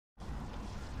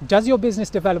Does your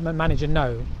business development manager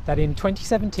know that in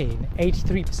 2017,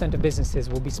 83% of businesses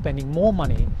will be spending more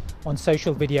money on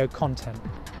social video content?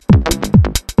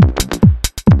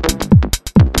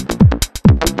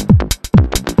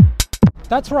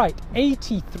 That's right,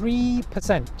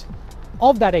 83%.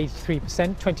 Of that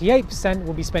 83%, 28%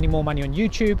 will be spending more money on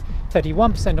YouTube,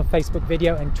 31% on Facebook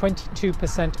video, and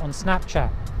 22% on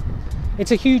Snapchat.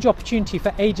 It's a huge opportunity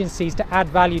for agencies to add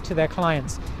value to their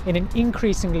clients in an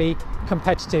increasingly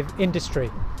competitive industry.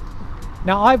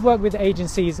 Now, I've worked with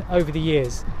agencies over the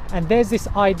years, and there's this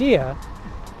idea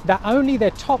that only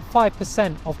their top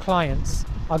 5% of clients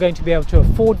are going to be able to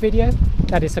afford video,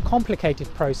 that it's a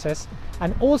complicated process,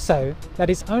 and also that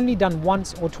it's only done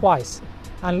once or twice.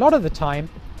 And a lot of the time,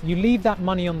 you leave that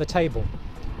money on the table.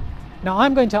 Now,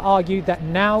 I'm going to argue that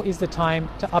now is the time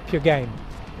to up your game,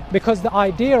 because the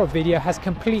idea of video has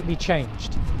completely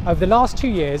changed. Over the last 2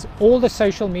 years, all the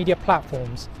social media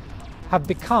platforms have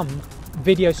become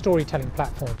video storytelling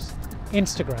platforms.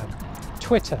 Instagram,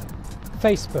 Twitter,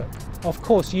 Facebook, of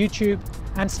course YouTube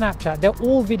and Snapchat, they're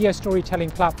all video storytelling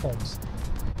platforms.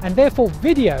 And therefore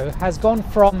video has gone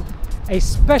from a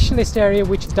specialist area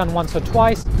which is done once or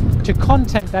twice to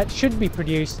content that should be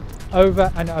produced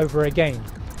over and over again.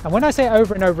 And when I say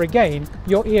over and over again,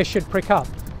 your ear should prick up,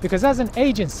 because as an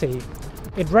agency,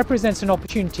 it represents an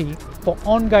opportunity for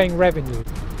ongoing revenue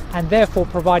and therefore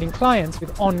providing clients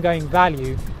with ongoing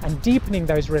value and deepening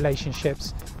those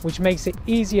relationships, which makes it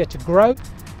easier to grow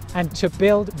and to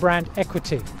build brand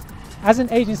equity. As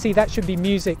an agency, that should be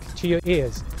music to your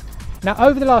ears. Now,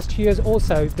 over the last 2 years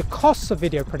also, the costs of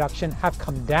video production have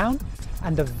come down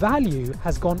and the value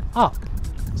has gone up.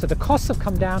 So the costs have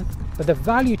come down, but the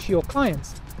value to your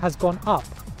clients has gone up.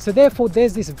 So therefore,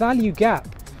 there's this value gap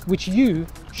which you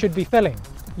should be filling.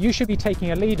 You should be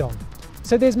taking a lead on.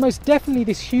 So there's most definitely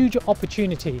this huge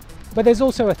opportunity, but there's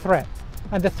also a threat.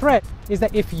 And the threat is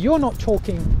that if you're not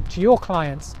talking to your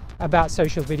clients about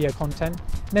social video content,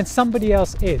 then somebody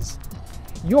else is.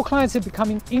 Your clients are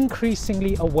becoming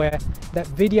increasingly aware that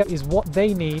video is what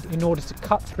they need in order to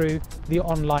cut through the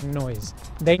online noise.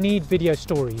 They need video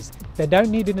stories. They don't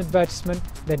need an advertisement.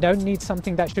 They don't need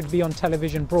something that should be on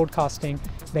television broadcasting.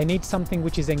 They need something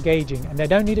which is engaging, and they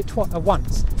don't need it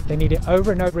once. They need it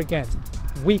over and over again,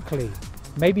 weekly,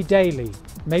 maybe daily,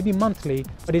 maybe monthly,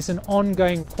 but it's an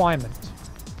ongoing requirement.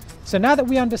 So now that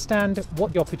we understand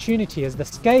what the opportunity is, the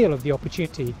scale of the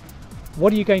opportunity,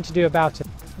 what are you going to do about it?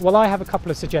 Well, I have a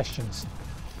couple of suggestions.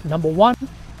 Number one,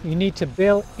 you need to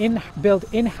build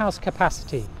in-house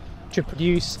capacity to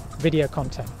produce video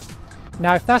content.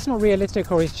 Now, if that's not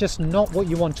realistic or it's just not what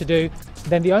you want to do,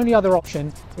 then the only other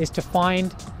option is to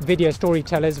find video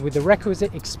storytellers with the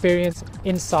requisite experience,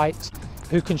 insight,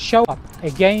 who can show up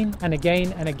again and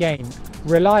again and again,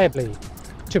 reliably,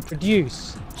 to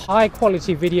produce high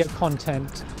quality video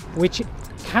content which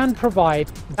can provide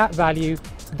that value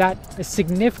that a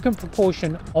significant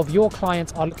proportion of your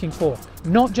clients are looking for,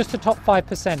 not just the top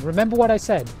 5%. Remember what I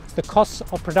said, the cost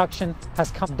of production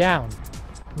has come down.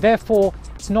 Therefore,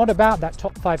 it's not about that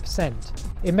top 5%.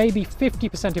 It may be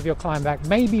 50% of your client base,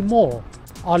 maybe more,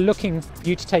 are looking for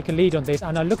you to take a lead on this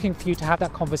and are looking for you to have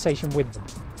that conversation with them.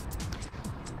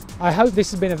 I hope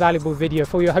this has been a valuable video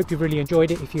for you. I hope you really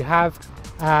enjoyed it. If you have,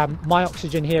 my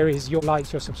oxygen here is your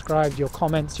likes, your subscribes, your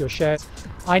comments, your shares.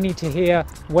 I need to hear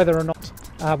whether or not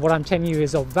what I'm telling you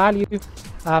is of value.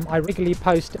 I regularly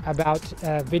post about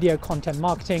video content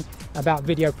marketing, about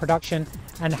video production,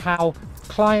 and how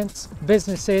clients,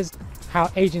 businesses,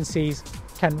 how agencies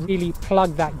can really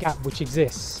plug that gap which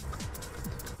exists.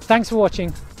 Thanks for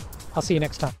watching. I'll see you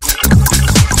next time.